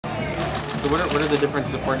So what are the different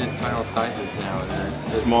supported tile sizes now? There's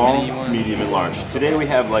small, medium, and large. Today we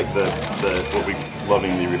have like the what we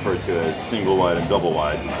lovingly refer to as single wide and double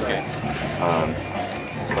wide. Okay.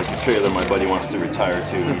 Like the trailer my buddy wants to retire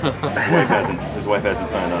to. His wife hasn't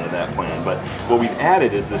signed on to that plan. But what we've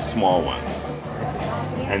added is this small one.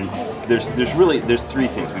 And there's three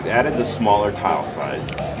things. We've added the smaller tile size.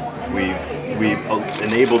 We've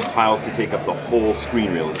enabled tiles to take up the whole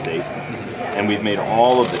screen real estate. And we've made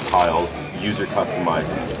all of the tiles user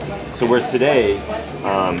customizable. So whereas today,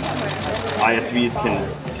 ISVs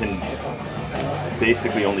can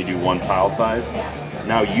basically only do one tile size,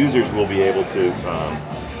 now users will be able to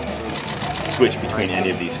switch between any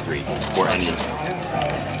of these three for any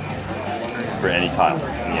tile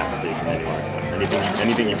in the application anywhere. So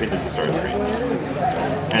anything you fit into the start screen.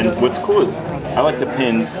 And what's cool is I like to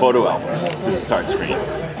pin photo albums to the start screen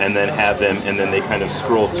and then have them, and then they kind of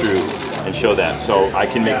scroll through and show that. So I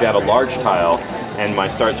can make that a large tile, and my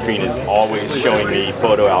start screen is always showing me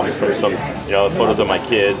photo albums from some, photos of my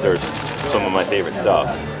kids or some of my favorite stuff.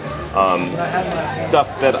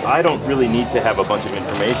 Stuff that I don't really need to have a bunch of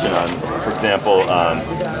information on. For example,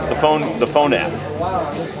 the phone app.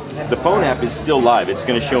 The phone app is still live. It's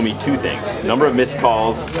going to show me two things: number of missed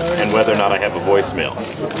calls and whether or not I have a voicemail.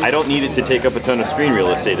 I don't need it to take up a ton of screen real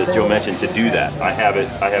estate, as Joe mentioned, to do that. I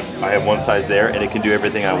have one size there, and it can do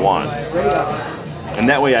everything I want. And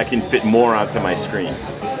that way I can fit more onto my screen.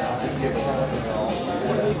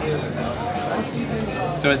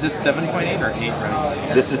 So is this 7.8 or 8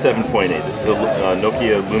 right? This is 7.8. This is a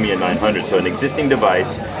Nokia Lumia 900. So an existing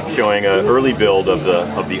device showing an early build of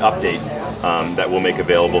the update that we'll make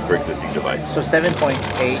available for existing devices. So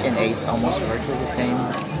 7.8 and 8 is almost virtually the same,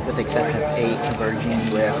 with the exception of 8 converging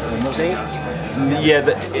with Windows 8? Yeah,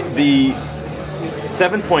 the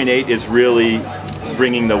 7.8 is really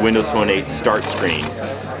bringing the Windows Phone 8 start screen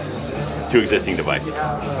to existing devices.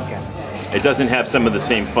 Okay. It doesn't have some of the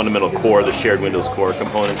same fundamental core, the shared Windows core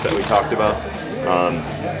components that we talked about.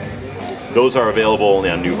 Those are available only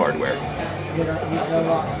on new hardware.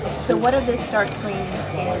 So what of this start screen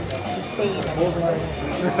is the same as Windows?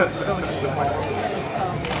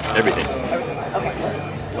 Everything. Okay.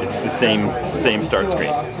 It's the same start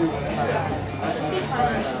screen.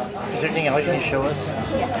 Is there anything else you can show us?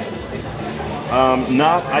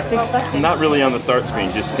 Not really on the start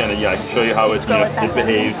screen. Just kind of, I can show you how it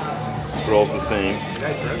behaves. Scrolls the same.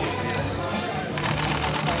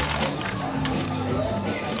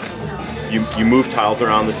 You move tiles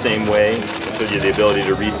around the same way, so you have the ability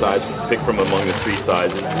to resize, pick from among the three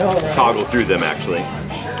sizes, toggle through them actually.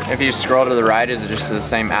 If you scroll to the right, is it just the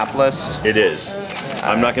same app list? It is.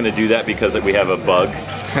 I'm not going to do that because we have a bug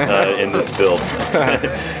in this build.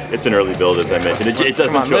 It's an early build, as I mentioned. It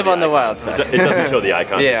doesn't Come on, show live on the wild side. It doesn't show the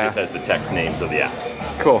icons. Yeah. It just has the text names of the apps.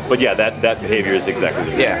 Cool. But yeah, that behavior is exactly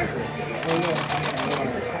the same. Yeah.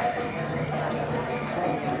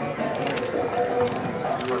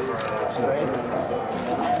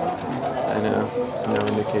 I know. No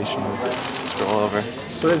indication of scroll over.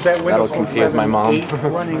 So is that Windows That'll confuse my mom.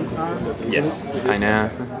 running on? Yes. I know.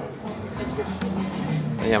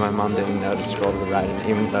 Yeah, my mom didn't know to scroll to the right, and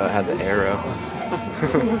even though it had the arrow.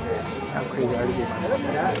 How crazy are you?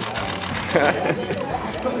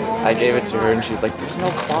 I gave it to her, and she's like, "There's no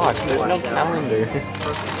clock. There's no calendar."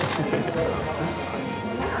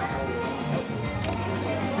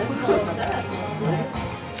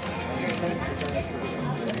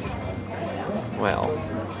 Well.